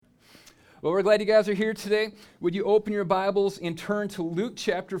Well, we're glad you guys are here today. Would you open your Bibles and turn to Luke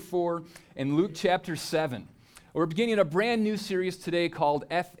chapter 4 and Luke chapter 7? We're beginning a brand new series today called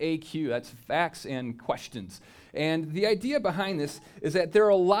FAQ. That's Facts and Questions. And the idea behind this is that there are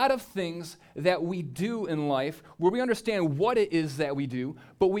a lot of things that we do in life where we understand what it is that we do,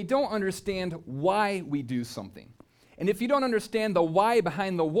 but we don't understand why we do something. And if you don't understand the why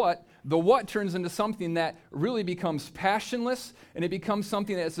behind the what turns into something that really becomes passionless, and it becomes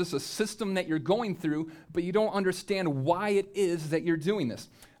something that's just a system that you're going through, but you don't understand why it is that you're doing this.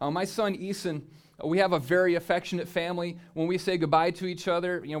 My son, Eason, we have a very affectionate family. When we say goodbye to each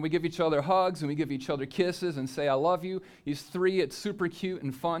other, we give each other hugs, and we give each other kisses and say, I love you. He's 3. It's super cute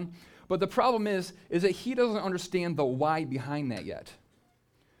and fun. But the problem is that he doesn't understand the why behind that yet.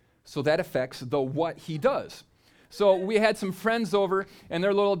 So that affects the what he does. So we had some friends over, and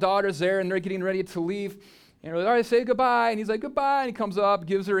their little daughter's there, and they're getting ready to leave. And we're like, all right, say goodbye. And he's like, goodbye. And he comes up,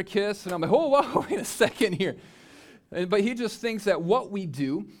 gives her a kiss. And I'm like, oh, whoa, wait a second here. But he just thinks that what we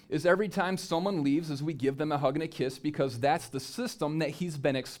do is every time someone leaves is we give them a hug and a kiss because that's the system that he's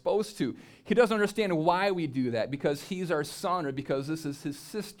been exposed to. He doesn't understand why we do that, because he's our son or because this is his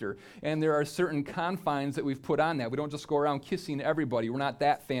sister. And there are certain confines that we've put on that. We don't just go around kissing everybody. We're not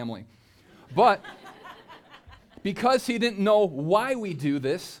that family. But because he didn't know why we do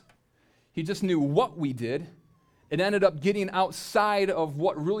this, he just knew what we did. It ended up getting outside of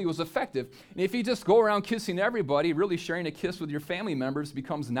what really was effective. And if you just go around kissing everybody, really sharing a kiss with your family members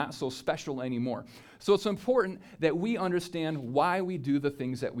becomes not so special anymore. So it's important that we understand why we do the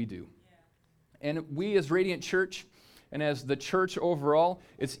things that we do. Yeah. And we as Radiant Church, and as the church overall,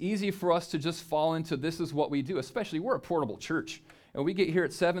 it's easy for us to just fall into this is what we do, especially we're a portable church. And we get here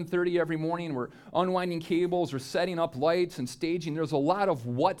at 7:30 every morning, we're unwinding cables, we're setting up lights and staging. There's a lot of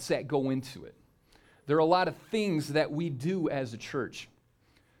what's that go into it. There are a lot of things that we do as a church.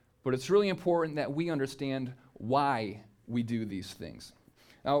 But it's really important that we understand why we do these things.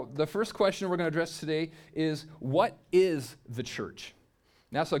 Now, the first question we're going to address today is, what is the church?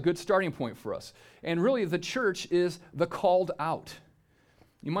 And that's a good starting point for us. And really, the church is the called out.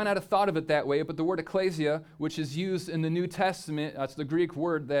 You might not have thought of it that way, but the word ecclesia, which is used in the New Testament, that's the Greek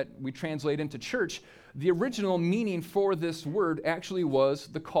word that we translate into church, the original meaning for this word actually was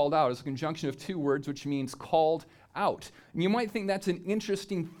the called out. It's a conjunction of two words, which means called out. And you might think that's an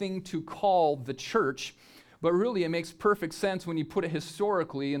interesting thing to call the church, but really it makes perfect sense when you put it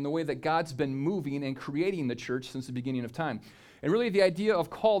historically in the way that God's been moving and creating the church since the beginning of time. And really the idea of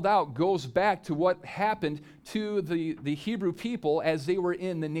called out goes back to what happened to the Hebrew people as they were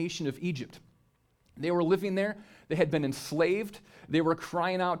in the nation of Egypt. They were living there. They had been enslaved. They were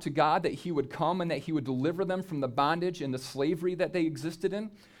crying out to God that he would come and that he would deliver them from the bondage and the slavery that they existed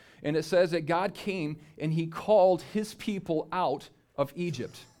in. And it says that God came and he called his people out of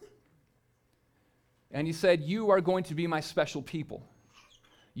Egypt. And he said, you are going to be my special people.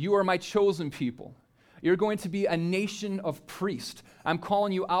 You are my chosen people. You're going to be a nation of priests. I'm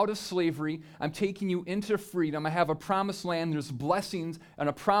calling you out of slavery. I'm taking you into freedom. I have a promised land. There's blessings and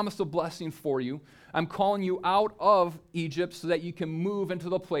a promise of blessing for you. I'm calling you out of Egypt so that you can move into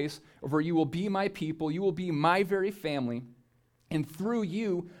the place where you will be my people. You will be my very family. And through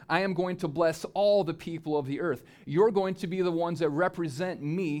you, I am going to bless all the people of the earth. You're going to be the ones that represent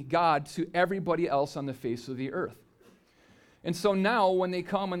me, God, to everybody else on the face of the earth. And so now when they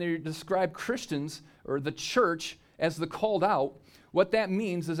come and they describe Christians or the church as the called out, what that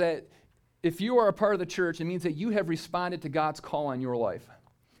means is that if you are a part of the church, it means that you have responded to God's call on your life.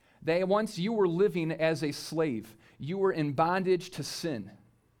 That once you were living as a slave, you were in bondage to sin.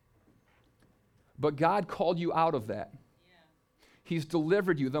 But God called you out of that. He's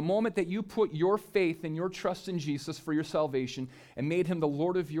delivered you. The moment that you put your faith and your trust in Jesus for your salvation and made him the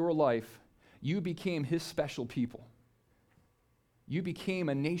Lord of your life, you became his special people. You became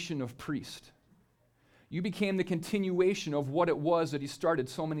a nation of priests. You became the continuation of what it was that he started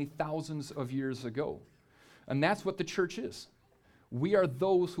so many thousands of years ago. And that's what the church is. We are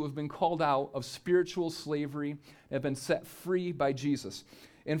those who have been called out of spiritual slavery and have been set free by Jesus.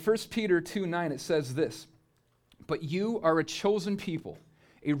 In 1 Peter 2:9, it says this, but you are a chosen people,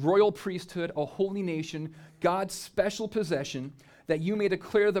 a royal priesthood, a holy nation, God's special possession, that you may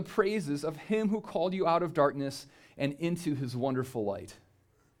declare the praises of him who called you out of darkness and into his wonderful light.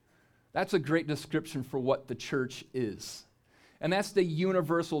 That's a great description for what the church is. And that's the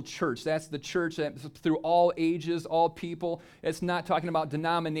universal church. That's the church that's through all ages, all people. It's not talking about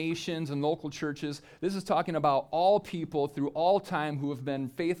denominations and local churches. This is talking about all people through all time who have been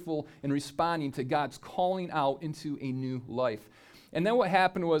faithful in responding to God's calling out into a new life. And then what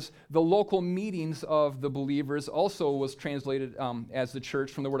happened was the local meetings of the believers also was translated as the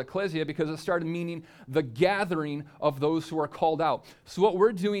church from the word ecclesia, because it started meaning the gathering of those who are called out. So what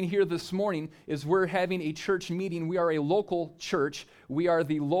we're doing here this morning is we're having a church meeting. We are a local church. We are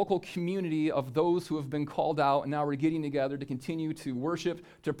the local community of those who have been called out, and now we're getting together to continue to worship,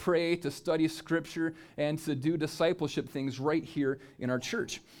 to pray, to study Scripture, and to do discipleship things right here in our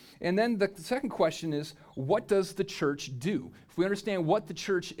church. And then the second question is, what does the church do? If we understand what the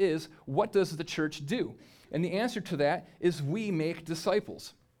church is, what does the church do? And the answer to that is we make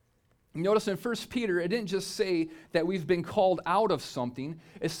disciples. Notice in 1 Peter, it didn't just say that we've been called out of something.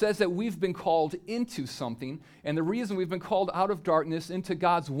 It says that we've been called into something. And the reason we've been called out of darkness into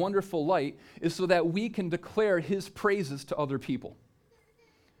God's wonderful light is so that we can declare His praises to other people.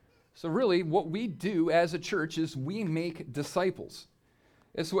 So really, what we do as a church is we make disciples.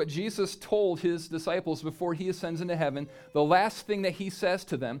 It's what Jesus told His disciples before He ascends into heaven. The last thing that He says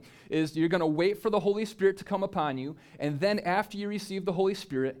to them is, you're going to wait for the Holy Spirit to come upon you, and then after you receive the Holy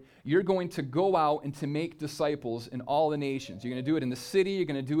Spirit, you're going to go out and to make disciples in all the nations. You're going to do it in the city, you're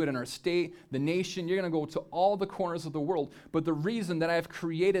going to do it in our state, the nation, you're going to go to all the corners of the world. But the reason that I've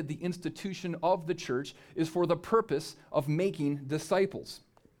created the institution of the church is for the purpose of making disciples.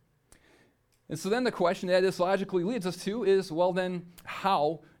 And so then the question that this logically leads us to is, well then,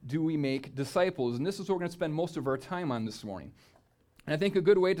 how do we make disciples? And this is what we're going to spend most of our time on this morning. And I think a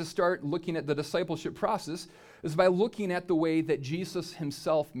good way to start looking at the discipleship process is by looking at the way that Jesus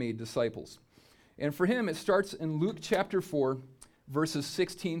Himself made disciples. And for Him, it starts in Luke chapter 4, verses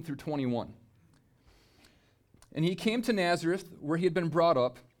 16 through 21. And He came to Nazareth, where He had been brought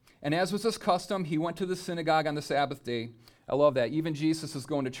up, and as was His custom, He went to the synagogue on the Sabbath day. I love that. Even Jesus is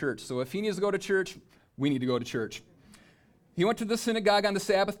going to church. So if He needs to go to church, we need to go to church. He went to the synagogue on the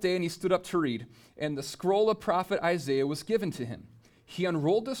Sabbath day, and He stood up to read. And the scroll of prophet Isaiah was given to Him. He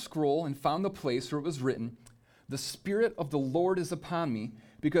unrolled the scroll and found the place where it was written, "The Spirit of the Lord is upon me,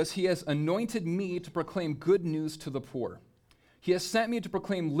 because He has anointed me to proclaim good news to the poor. He has sent me to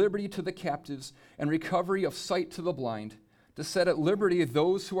proclaim liberty to the captives and recovery of sight to the blind, to set at liberty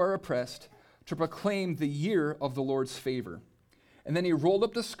those who are oppressed, to proclaim the year of the Lord's favor." And then He rolled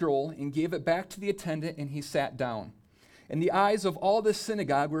up the scroll and gave it back to the attendant, and He sat down. And the eyes of all the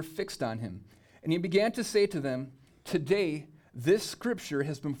synagogue were fixed on Him. And He began to say to them, "Today this scripture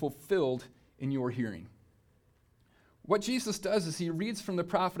has been fulfilled in your hearing." What Jesus does is He reads from the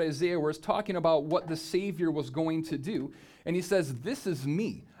prophet Isaiah, where it's talking about what the Savior was going to do. And He says, "This is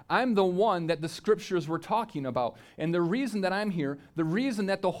me. I'm the one that the scriptures were talking about. And the reason that I'm here, the reason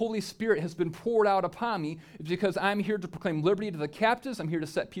that the Holy Spirit has been poured out upon me is because I'm here to proclaim liberty to the captives. I'm here to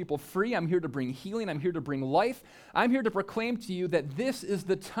set people free. I'm here to bring healing. I'm here to bring life. I'm here to proclaim to you that this is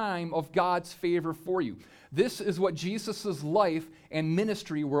the time of God's favor for you. This is what Jesus' life and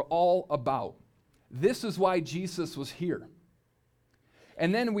ministry were all about. This is why Jesus was here."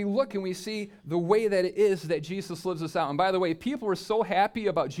 And then we look and we see the way that it is that Jesus lives this out. And by the way, people were so happy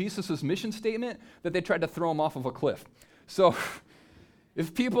about Jesus' mission statement that they tried to throw Him off of a cliff. So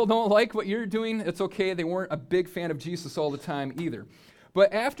if people don't like what you're doing, it's okay. They weren't a big fan of Jesus all the time either.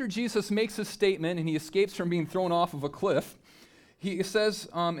 But after Jesus makes His statement and He escapes from being thrown off of a cliff, He says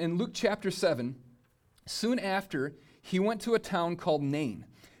in Luke chapter 7, soon after, He went to a town called Nain.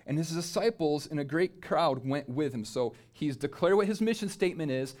 And His disciples and a great crowd went with Him. So He's declared what His mission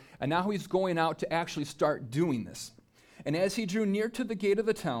statement is, and now He's going out to actually start doing this. And as He drew near to the gate of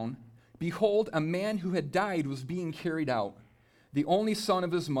the town, behold, a man who had died was being carried out, the only son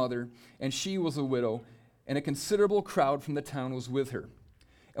of his mother, and she was a widow, and a considerable crowd from the town was with her.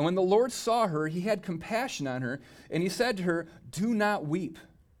 And when the Lord saw her, He had compassion on her, and He said to her, "Do not weep."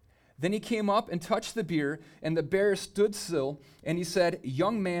 Then He came up and touched the bier, and the bearer stood still, and He said,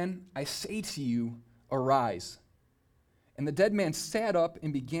 "Young man, I say to you, arise." And the dead man sat up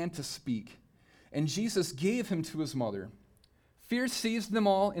and began to speak. And Jesus gave him to his mother. Fear seized them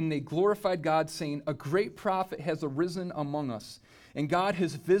all, and they glorified God, saying, "A great prophet has arisen among us, and God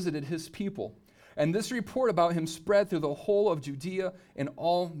has visited His people." And this report about Him spread through the whole of Judea and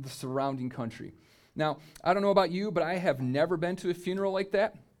all the surrounding country. Now, I don't know about you, but I have never been to a funeral like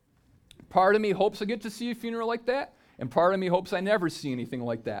that. Part of me hopes I get to see a funeral like that, and part of me hopes I never see anything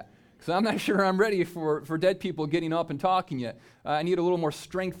like that. Because I'm not sure I'm ready for dead people getting up and talking yet. I need a little more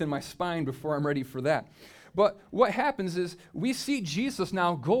strength in my spine before I'm ready for that. But what happens is we see Jesus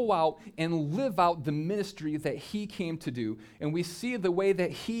now go out and live out the ministry that He came to do, and we see the way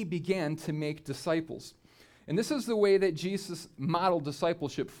that He began to make disciples. And this is the way that Jesus modeled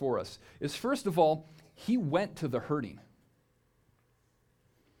discipleship for us, is first of all, He went to the hurting.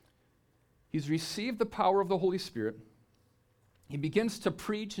 He's received the power of the Holy Spirit. He begins to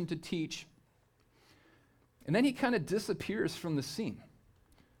preach and to teach, and then he kind of disappears from the scene.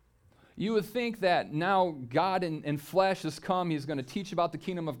 You would think that now God in flesh has come. He's going to teach about the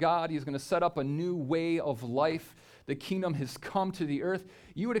kingdom of God. He's going to set up a new way of life. The kingdom has come to the earth.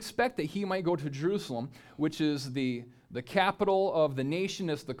 You would expect that he might go to Jerusalem, which is the capital of the nation.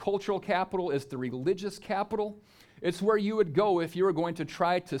 It's the cultural capital. It's the religious capital. It's where you would go if you were going to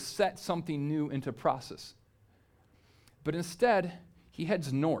try to set something new into process. But instead, he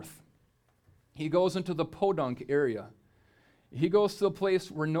heads north. He goes into the Podunk area. He goes to a place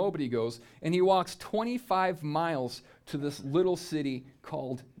where nobody goes, and he walks 25 miles to this little city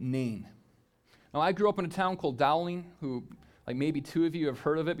called Nain. Now, I grew up in a town called Dowling, who, like maybe two of you have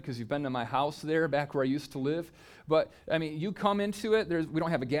heard of it because you've been to my house there back where I used to live. But, I mean, you come into it, we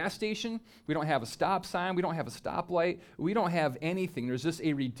don't have a gas station, we don't have a stop sign, we don't have a stoplight, we don't have anything. There's just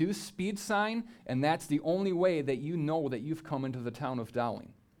a reduced speed sign, and that's the only way that you know that you've come into the town of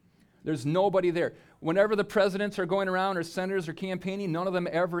Dowling. There's nobody there. Whenever the presidents are going around or senators are campaigning, none of them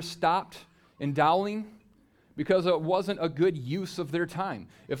ever stopped in Dowling because it wasn't a good use of their time.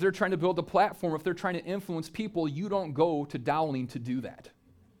 If they're trying to build a platform, if they're trying to influence people, you don't go to Dowling to do that.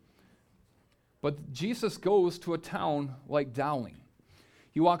 But Jesus goes to a town like Dowling.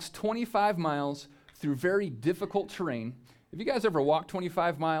 He walks 25 miles through very difficult terrain. Have you guys ever walked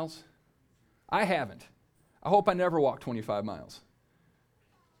 25 miles? I haven't. I hope I never walk 25 miles.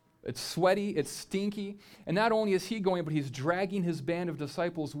 It's sweaty, it's stinky, and not only is he going, but he's dragging his band of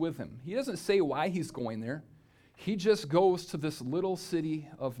disciples with him. He doesn't say why he's going there. He just goes to this little city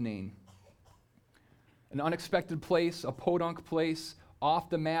of Nain. An unexpected place, a podunk place, off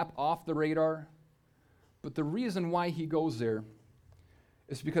the map, off the radar. But the reason why he goes there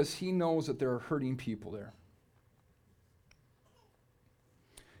is because he knows that there are hurting people there.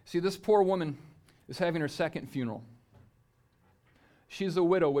 See, this poor woman is having her second funeral. She's a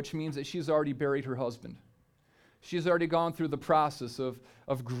widow, which means that she's already buried her husband. She's already gone through the process of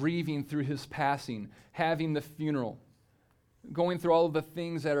grieving through his passing, having the funeral, going through all of the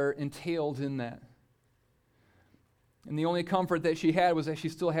things that are entailed in that. And the only comfort that she had was that she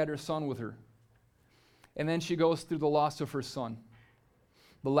still had her son with her. And then she goes through the loss of her son.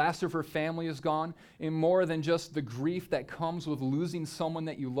 The last of her family is gone, and more than just the grief that comes with losing someone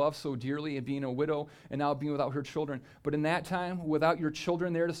that you love so dearly and being a widow and now being without her children. But in that time, without your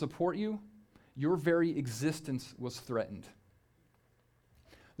children there to support you, your very existence was threatened.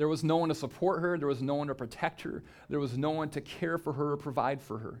 There was no one to support her. There was no one to protect her. There was no one to care for her or provide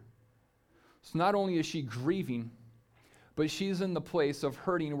for her. So not only is she grieving, but she's in the place of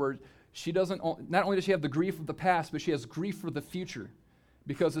hurting where she doesn't, not only does she have the grief of the past, but she has grief for the future.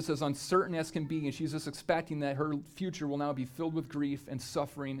 Because it's as uncertain as can be, and she's just expecting that her future will now be filled with grief and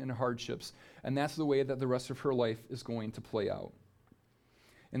suffering and hardships. And that's the way that the rest of her life is going to play out.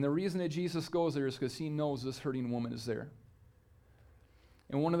 And the reason that Jesus goes there is because he knows this hurting woman is there.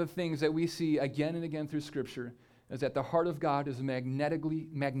 And one of the things that we see again and again through Scripture is that the heart of God is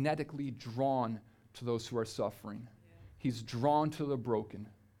magnetically drawn to those who are suffering. Yeah. He's drawn to the broken.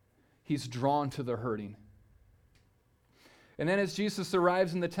 He's drawn to the hurting. And then as Jesus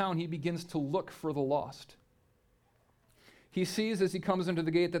arrives in the town, he begins to look for the lost. He sees as he comes into the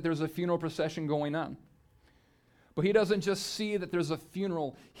gate that there's a funeral procession going on. But he doesn't just see that there's a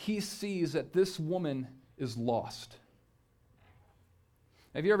funeral, he sees that this woman is lost.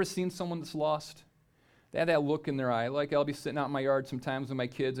 Have you ever seen someone that's lost? They have that look in their eye. Like I'll be sitting out in my yard sometimes with my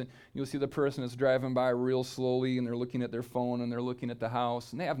kids, and you'll see the person that's driving by real slowly, and they're looking at their phone, and they're looking at the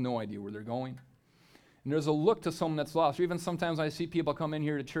house, and they have no idea where they're going. And there's a look to someone that's lost. Or even sometimes I see people come in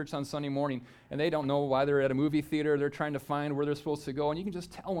here to church on Sunday morning, and they don't know why they're at a movie theater. They're trying to find where they're supposed to go. And you can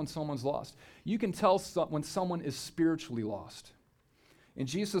just tell when someone's lost. You can tell when someone is spiritually lost. And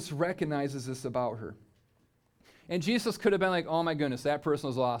Jesus recognizes this about her. And Jesus could have been like, oh my goodness, that person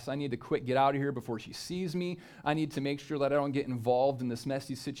is lost. I need to get out of here before she sees me. I need to make sure that I don't get involved in this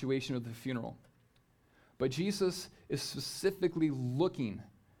messy situation of the funeral. But Jesus is specifically looking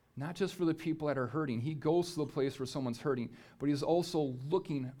not just for the people that are hurting. He goes to the place where someone's hurting, but he's also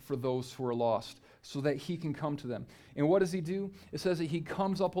looking for those who are lost so that he can come to them. And what does he do? It says that he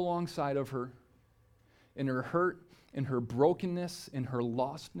comes up alongside of her in her hurt, in her brokenness, in her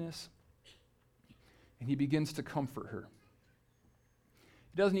lostness, and he begins to comfort her.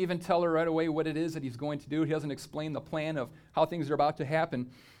 He doesn't even tell her right away what it is that he's going to do. He doesn't explain the plan of how things are about to happen.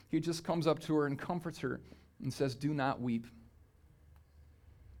 He just comes up to her and comforts her and says, "Do not weep."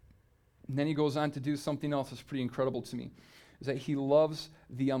 And then he goes on to do something else that's pretty incredible to me, is that he loves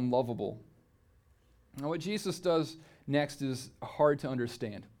the unlovable. Now what Jesus does next is hard to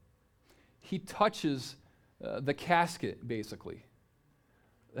understand. He touches the casket, basically.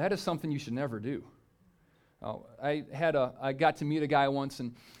 That is something you should never do. I got to meet a guy once,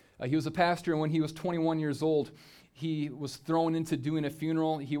 and he was a pastor, and when he was 21 years old, he was thrown into doing a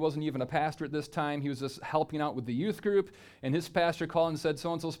funeral. He wasn't even a pastor at this time. He was just helping out with the youth group, and his pastor called and said,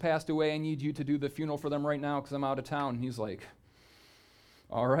 so-and-so's passed away. I need you to do the funeral for them right now because I'm out of town. And he's like,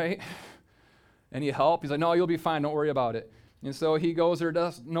 all right. Any help? He's like, no, you'll be fine. Don't worry about it. And so he goes there,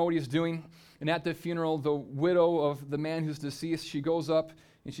 doesn't know what he's doing. And at the funeral, the widow of the man who's deceased, she goes up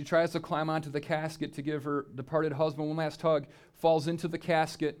and she tries to climb onto the casket to give her departed husband one last hug, falls into the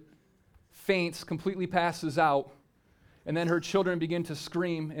casket, faints, completely passes out. And then her children begin to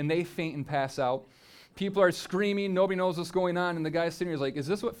scream, and they faint and pass out. People are screaming. Nobody knows what's going on. And the guy sitting here is like, is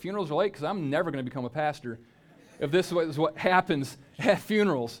this what funerals are like? Because I'm never going to become a pastor if this is what happens at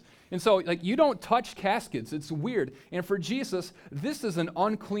funerals. And so, you don't touch caskets. It's weird. And for Jesus, this is an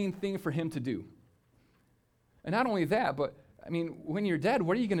unclean thing for him to do. And not only that, but, when you're dead,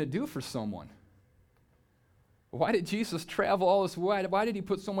 what are you going to do for someone? Why did Jesus travel all this way? Why did he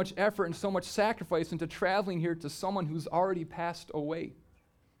put so much effort and so much sacrifice into traveling here to someone who's already passed away?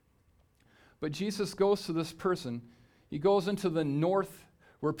 But Jesus goes to this person. He goes into the north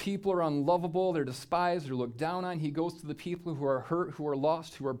where people are unlovable, they're despised, they're looked down on. He goes to the people who are hurt, who are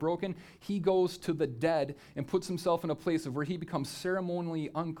lost, who are broken. He goes to the dead and puts himself in a place of where he becomes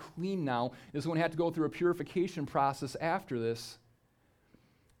ceremonially unclean now. Is going to have to go through a purification process after this.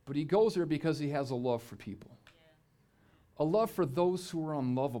 But he goes there because he has a love for people. A love for those who are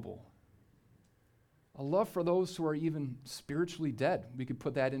unlovable. A love for those who are even spiritually dead. We could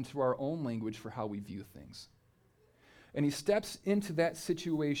put that into our own language for how we view things. And he steps into that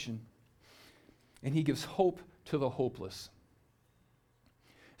situation, and he gives hope to the hopeless.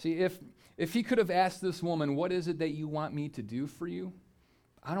 See, if he could have asked this woman, what is it that you want me to do for you?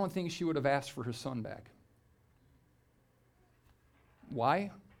 I don't think she would have asked for her son back.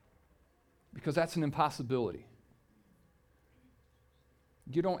 Why? Because that's an impossibility.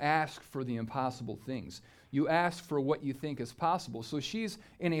 You don't ask for the impossible things. You ask for what you think is possible. So she's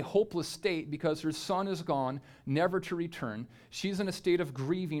in a hopeless state because her son is gone, never to return. She's in a state of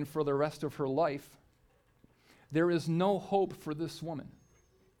grieving for the rest of her life. There is no hope for this woman.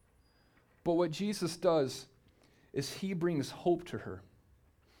 But what Jesus does is he brings hope to her.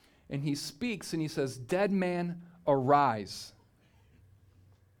 And he speaks and he says, "Dead man, arise."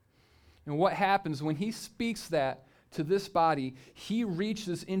 And what happens when he speaks that to this body, he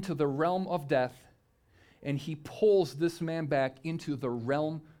reaches into the realm of death and he pulls this man back into the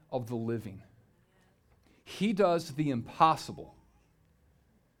realm of the living. He does the impossible.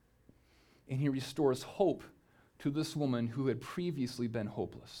 And he restores hope to this woman who had previously been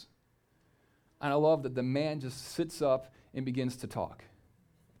hopeless. And I love that the man just sits up and begins to talk.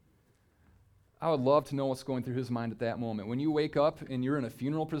 I would love to know what's going through his mind at that moment. When you wake up and you're in a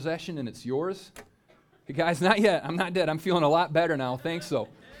funeral procession and it's yours, hey guys, not yet. I'm not dead. I'm feeling a lot better now. Thanks, so.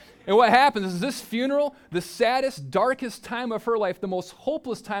 And what happens is this funeral, the saddest, darkest time of her life, the most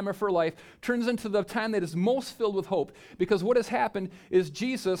hopeless time of her life, turns into the time that is most filled with hope. Because what has happened is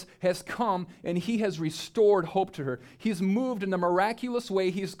Jesus has come and he has restored hope to her. He's moved in a miraculous way.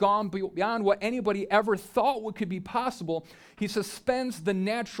 He's gone beyond what anybody ever thought could be possible. He suspends the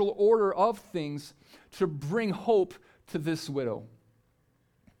natural order of things to bring hope to this widow.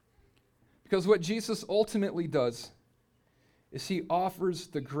 Because what Jesus ultimately does is he offers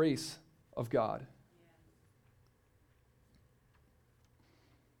the grace of God.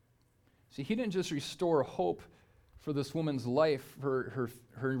 See, he didn't just restore hope for this woman's life, her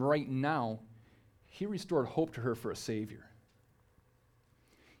right now. He restored hope to her for a Savior.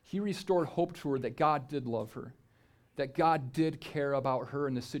 He restored hope to her that God did love her, that God did care about her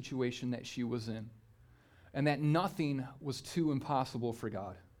in the situation that she was in, and that nothing was too impossible for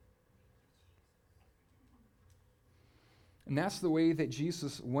God. And that's the way that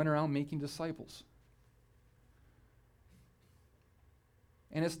Jesus went around making disciples.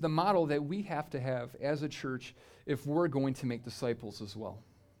 And it's the model that we have to have as a church if we're going to make disciples as well.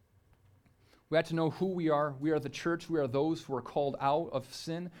 We have to know who we are. We are the church. We are those who are called out of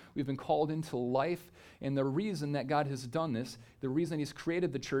sin. We've been called into life. And the reason that God has done this, the reason he's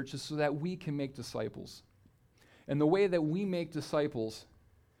created the church is so that we can make disciples. And the way that we make disciples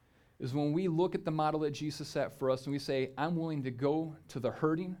is when we look at the model that Jesus set for us and we say, I'm willing to go to the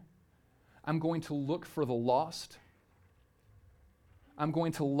hurting. I'm going to look for the lost. I'm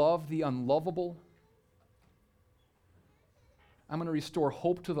going to love the unlovable. I'm going to restore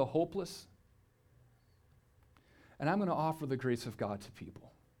hope to the hopeless. And I'm going to offer the grace of God to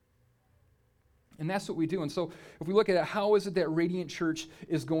people. And that's what we do. And so if we look at it, how is it that Radiant Church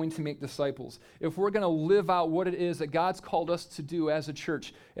is going to make disciples? If we're going to live out what it is that God's called us to do as a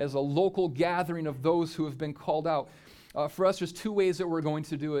church, as a local gathering of those who have been called out, for us, there's two ways that we're going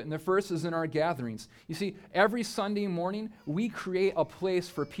to do it. And the first is in our gatherings. You see, every Sunday morning, we create a place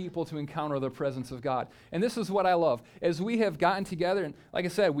for people to encounter the presence of God. And this is what I love. As we have gotten together, and like I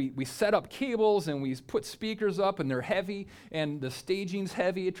said, we set up cables and we put speakers up, and they're heavy, and the staging's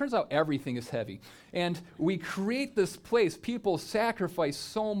heavy. It turns out everything is heavy. And we create this place. People sacrifice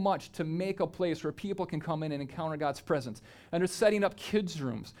so much to make a place where people can come in and encounter God's presence. And they're setting up kids'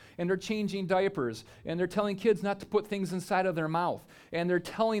 rooms, and they're changing diapers, and they're telling kids not to put things inside of their mouth. And they're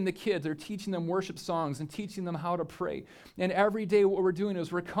telling the kids, they're teaching them worship songs and teaching them how to pray. And every day what we're doing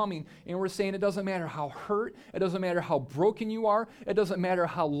is we're coming and we're saying it doesn't matter how hurt, it doesn't matter how broken you are, it doesn't matter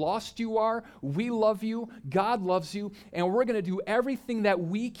how lost you are, we love you, God loves you, and we're going to do everything that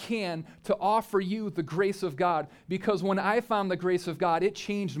we can to offer you the grace of God, because when I found the grace of God, it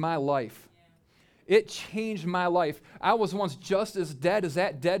changed my life. It changed my life. I was once just as dead as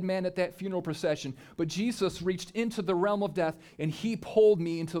that dead man at that funeral procession, but Jesus reached into the realm of death, and he pulled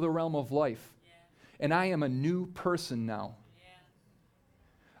me into the realm of life. Yeah. And I am a new person now. Yeah.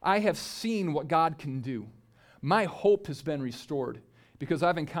 I have seen what God can do. My hope has been restored because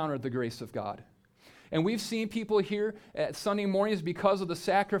I've encountered the grace of God. And we've seen people here at Sunday mornings, because of the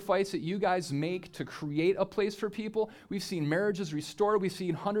sacrifice that you guys make to create a place for people. We've seen marriages restored. We've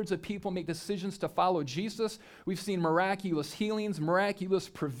seen hundreds of people make decisions to follow Jesus. We've seen miraculous healings, miraculous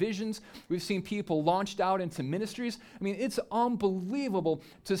provisions. We've seen people launched out into ministries. I mean, it's unbelievable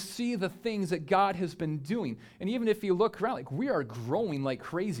to see the things that God has been doing. And even if you look around, we are growing like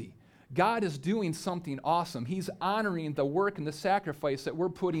crazy. God is doing something awesome. He's honoring the work and the sacrifice that we're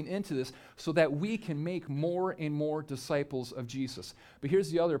putting into this so that we can make more and more disciples of Jesus. But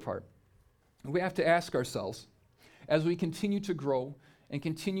here's the other part. We have to ask ourselves, as we continue to grow and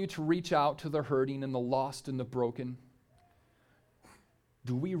continue to reach out to the hurting and the lost and the broken,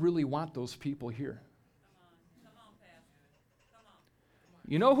 do we really want those people here? Come on, Pastor. Come on.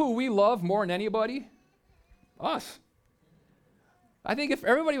 You know who we love more than anybody? Us. I think if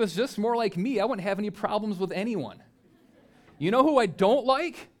everybody was just more like me, I wouldn't have any problems with anyone. You know who I don't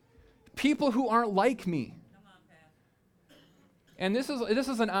like? People who aren't like me. And this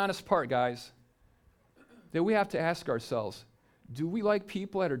is an honest part, guys, that we have to ask ourselves. Do we like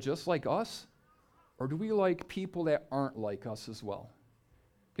people that are just like us? Or do we like people that aren't like us as well?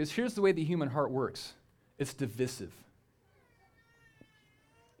 Because here's the way the human heart works. It's divisive.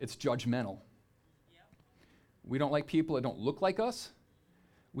 It's judgmental. We don't like people that don't look like us.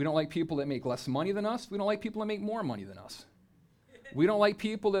 We don't like people that make less money than us. We don't like people that make more money than us. We don't like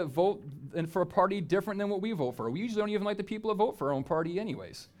people that vote for a party different than what we vote for. We usually don't even like the people that vote for our own party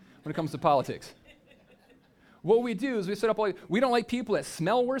anyways when it comes to politics. What we do is we set up we don't like people that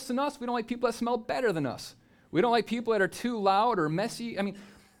smell worse than us. We don't like people that smell better than us. We don't like people that are too loud or messy. I mean,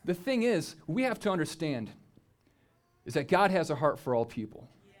 the thing is, we have to understand is that God has a heart for all people.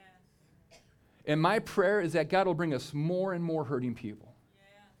 And my prayer is that God will bring us more and more hurting people.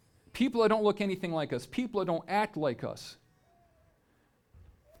 Yeah. People that don't look anything like us. People that don't act like us.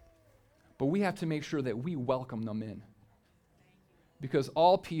 But we have to make sure that we welcome them in. Because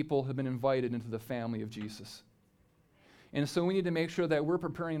all people have been invited into the family of Jesus. And so we need to make sure that we're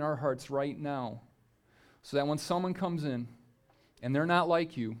preparing our hearts right now so that when someone comes in and they're not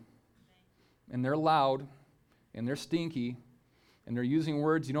like you, and they're loud, and they're stinky, and they're using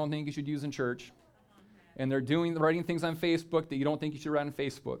words you don't think you should use in church, and they're writing things on Facebook that you don't think you should write on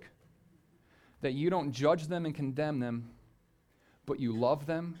Facebook, that you don't judge them and condemn them, but you love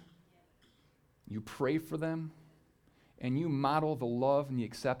them, you pray for them, and you model the love and the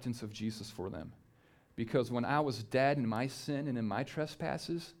acceptance of Jesus for them. Because when I was dead in my sin and in my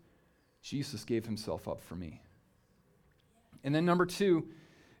trespasses, Jesus gave himself up for me. And then number 2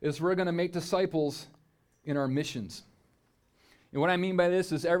 is we're going to make disciples in our missions. And what I mean by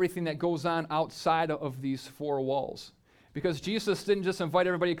this is everything that goes on outside of these 4 walls. Because Jesus didn't just invite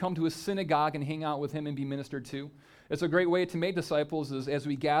everybody to come to his synagogue and hang out with him and be ministered to. It's a great way to make disciples is as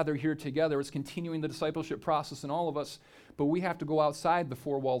we gather here together. It's continuing the discipleship process in all of us. But we have to go outside the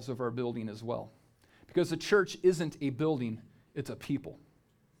 4 walls of our building as well. Because the church isn't a building, it's a people.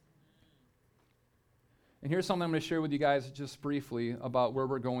 And here's something I'm going to share with you guys just briefly about where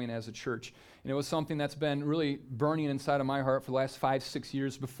we're going as a church. And it was something that's been really burning inside of my heart for the last 5-6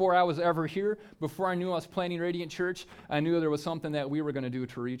 years. Before I was ever here, before I knew I was planning Radiant Church, I knew there was something that we were going to do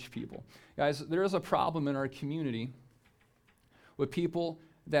to reach people. Guys, there is a problem in our community with people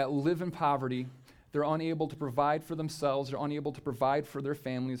that live in poverty, They're unable to provide for themselves. They're unable to provide for their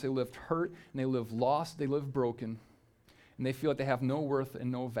families. They live hurt, and they live lost. They live broken. And they feel like they have no worth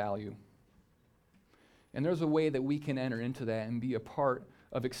and no value. And there's a way that we can enter into that and be a part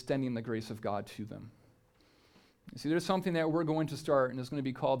of extending the grace of God to them. You see, there's something that we're going to start, and it's going to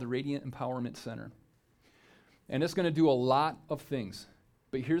be called the Radiant Empowerment Center. And it's going to do a lot of things.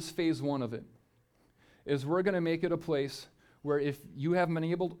 But here's phase one of it, is we're going to make it a place where if you have been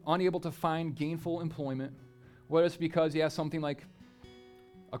unable to find gainful employment, whether it's because you have something like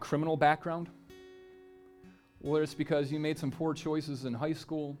a criminal background, whether it's because you made some poor choices in high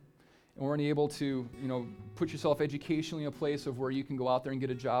school and weren't able to, put yourself educationally in a place of where you can go out there and get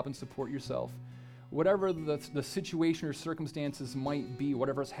a job and support yourself. Whatever the situation or circumstances might be,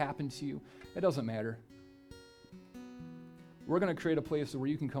 whatever has happened to you, it doesn't matter. We're going to create a place where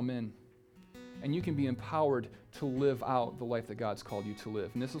you can come in and you can be empowered to live out the life that God's called you to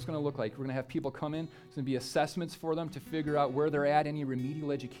live. And this is going to look like, we're going to have people come in, there's going to be assessments for them to figure out where they're at, any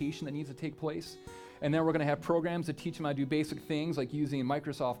remedial education that needs to take place. And then we're going to have programs that teach them how to do basic things like using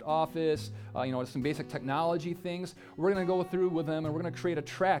Microsoft Office, some basic technology things. We're going to go through with them, and we're going to create a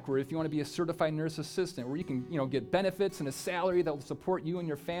track where if you want to be a certified nurse assistant, where you can get benefits and a salary that will support you and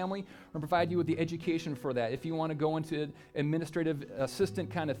your family, or provide you with the education for that. If you want to go into administrative assistant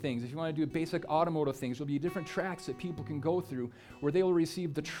kind of things, if you want to do basic automotive things, there'll be different tracks that people can go through where they will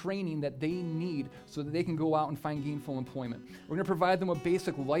receive the training that they need so that they can go out and find gainful employment. We're going to provide them with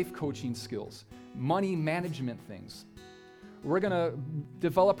basic life coaching skills, money management things. We're going to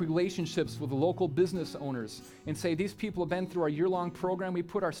develop relationships with local business owners and say, these people have been through our year-long program. We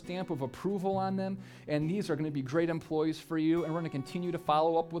put our stamp of approval on them, and these are going to be great employees for you, and we're going to continue to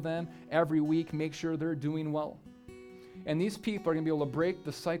follow up with them every week, make sure they're doing well. And these people are going to be able to break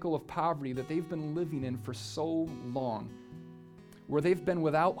the cycle of poverty that they've been living in for so long, where they've been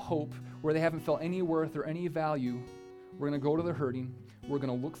without hope, where they haven't felt any worth or any value. We're going to go to the hurting. We're going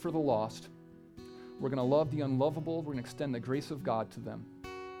to look for the lost. We're going to love the unlovable. We're going to extend the grace of God to them.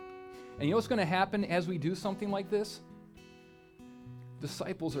 And you know what's going to happen as we do something like this?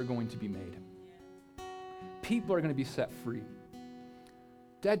 Disciples are going to be made. People are going to be set free.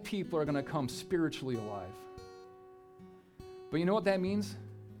 Dead people are going to come spiritually alive. But you know what that means?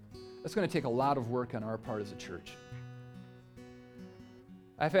 It's going to take a lot of work on our part as a church.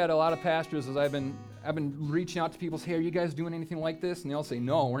 I've had a lot of pastors as I've been reaching out to people, say, hey, are you guys doing anything like this? And they'll say,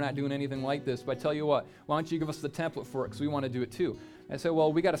 no, we're not doing anything like this. But I tell you what, why don't you give us the template for it, because we want to do it too. I said,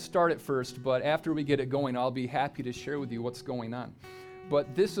 well, we got to start it first, but after we get it going, I'll be happy to share with you what's going on.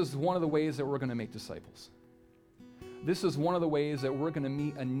 But this is one of the ways that we're going to make disciples. This is one of the ways that we're going to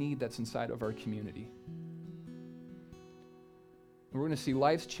meet a need that's inside of our community. And we're going to see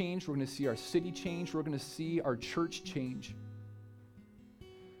lives change. We're going to see our city change. We're going to see our church change.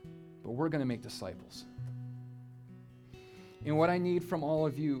 But we're going to make disciples. And what I need from all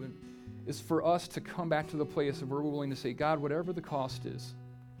of you is for us to come back to the place of where we're willing to say, God, whatever the cost is,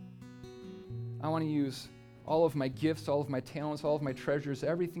 I want to use all of my gifts, all of my talents, all of my treasures,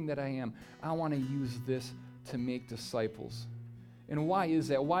 everything that I am. I want to use this to make disciples. And why is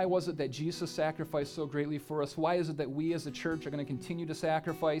that? Why was it that Jesus sacrificed so greatly for us? Why is it that we as a church are going to continue to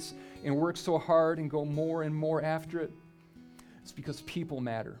sacrifice and work so hard and go more and more after it? It's because people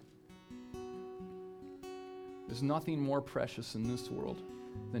matter. There's nothing more precious in this world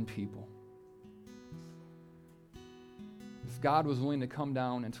than people. If God was willing to come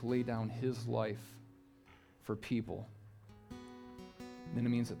down and to lay down his life for people, then it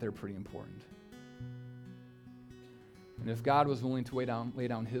means that they're pretty important. And if God was willing to lay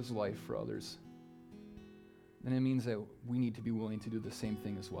down his life for others, then it means that we need to be willing to do the same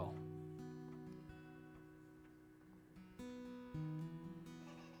thing as well.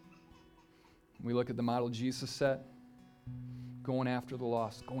 We look at the model Jesus set, going after the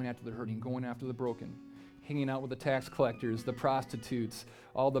lost, going after the hurting, going after the broken, hanging out with the tax collectors, the prostitutes,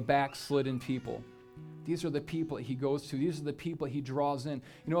 all the backslidden people. These are the people that he goes to. These are the people he draws in.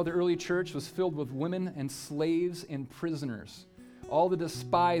 You know, the early church was filled with women and slaves and prisoners. All the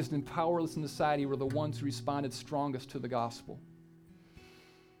despised and powerless in society were the ones who responded strongest to the gospel.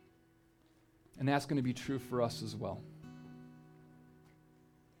 And that's going to be true for us as well.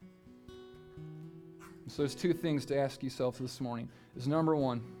 So there's two things to ask yourself this morning. Is number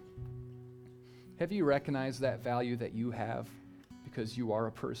one, have you recognized that value that you have because you are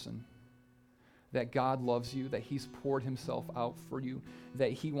a person? That God loves you, that he's poured himself out for you,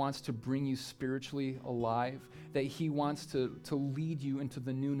 that he wants to bring you spiritually alive, that he wants to lead you into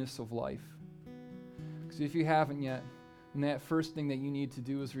the newness of life? Because if you haven't yet, then that first thing that you need to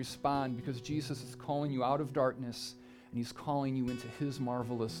do is respond, because Jesus is calling you out of darkness and he's calling you into his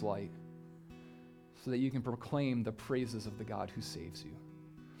marvelous light. so that you can proclaim the praises of the God who saves you.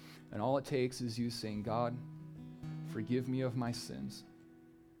 And all it takes is you saying, God, forgive me of my sins.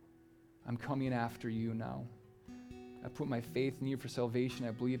 I'm coming after you now. I put my faith in you for salvation.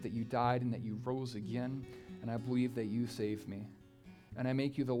 I believe that you died and that you rose again, and I believe that you saved me. And I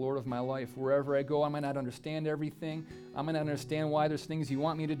make you the Lord of my life. Wherever I go, I might not understand everything. I might not understand why there's things you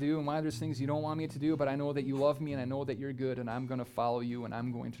want me to do and why there's things you don't want me to do, but I know that you love me and I know that you're good, and I'm going to follow you and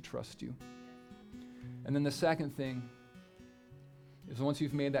I'm going to trust you. And then the second thing is, once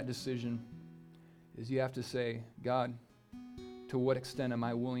you've made that decision, is you have to say, God, to what extent am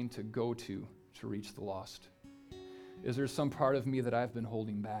I willing to go to reach the lost? Is there some part of me that I've been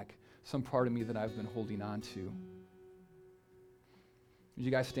holding back? Some part of me that I've been holding on to? Would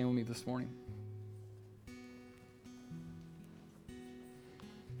you guys stand with me this morning?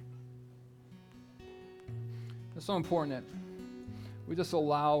 It's so important that we just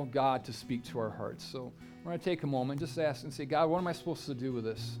allow God to speak to our hearts. So we're going to take a moment, just ask and say, God, what am I supposed to do with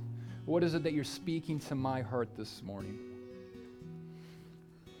this? What is it that you're speaking to my heart this morning?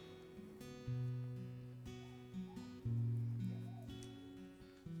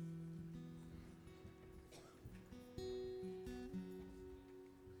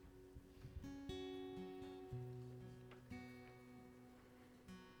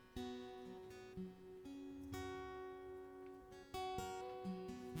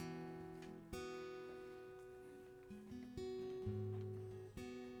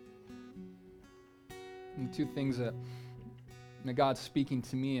 And the two things that God's speaking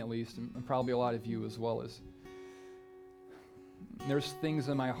to me, at least, and probably a lot of you as well, is there's things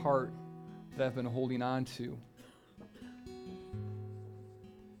in my heart that I've been holding on to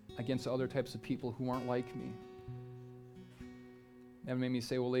against other types of people who aren't like me. That made me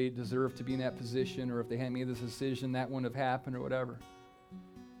say, well, they deserve to be in that position, or if they hadn't made this decision, that wouldn't have happened, or whatever.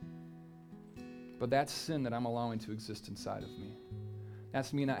 But that's sin that I'm allowing to exist inside of me.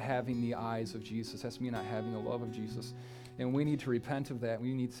 That's me not having the eyes of Jesus. That's me not having the love of Jesus. And we need to repent of that.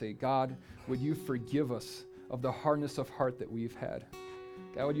 We need to say, God, would you forgive us of the hardness of heart that we've had?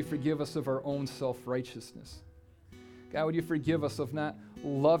 God, would you forgive us of our own self-righteousness? God, would you forgive us of not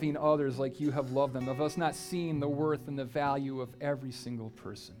loving others like you have loved them, of us not seeing the worth and the value of every single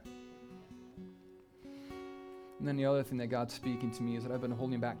person? And then the other thing that God's speaking to me is that I've been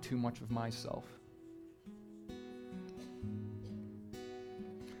holding back too much of myself.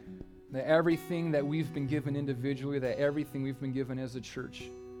 That everything that we've been given individually, that everything we've been given as a church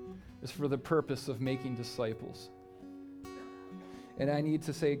is for the purpose of making disciples. And I need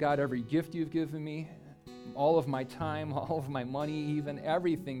to say, God, every gift you've given me, all of my time, all of my money, even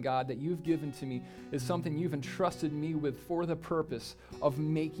everything, God, that you've given to me is something you've entrusted me with for the purpose of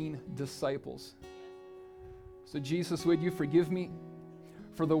making disciples. So Jesus, would you forgive me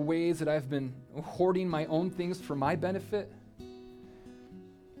for the ways that I've been hoarding my own things for my benefit?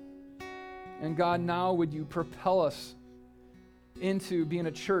 And God, now would you propel us into being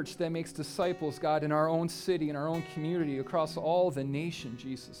a church that makes disciples, God, in our own city, in our own community, across all the nation,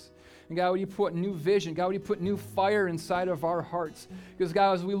 Jesus. And God, would you put new vision? God, would you put new fire inside of our hearts? Because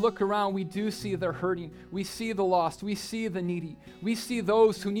God, as we look around, we do see the hurting. We see the lost. We see the needy. We see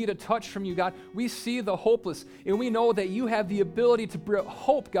those who need a touch from you, God. We see the hopeless. And we know that you have the ability to bring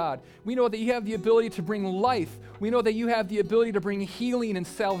hope, God. We know that you have the ability to bring life. We know that you have the ability to bring healing and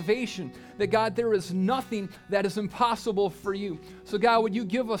salvation. That, God, there is nothing that is impossible for you. So, God, would you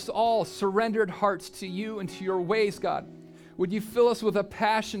give us all surrendered hearts to you and to your ways, God? Would you fill us with a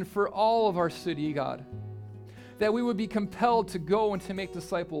passion for all of our city, God? That we would be compelled to go and to make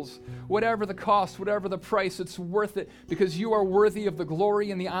disciples. Whatever the cost, whatever the price, it's worth it because you are worthy of the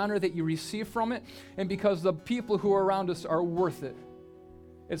glory and the honor that you receive from it, and because the people who are around us are worth it.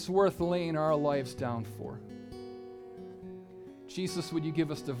 It's worth laying our lives down for. Jesus, would you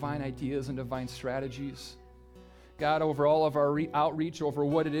give us divine ideas and divine strategies? God, over all of our outreach, over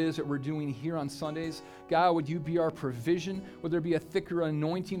what it is that we're doing here on Sundays, God, would you be our provision? Would there be a thicker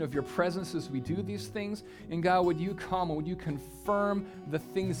anointing of your presence as we do these things? And God, would you come and would you confirm the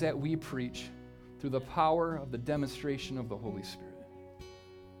things that we preach through the power of the demonstration of the Holy Spirit?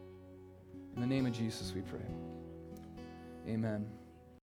 In the name of Jesus we pray. Amen.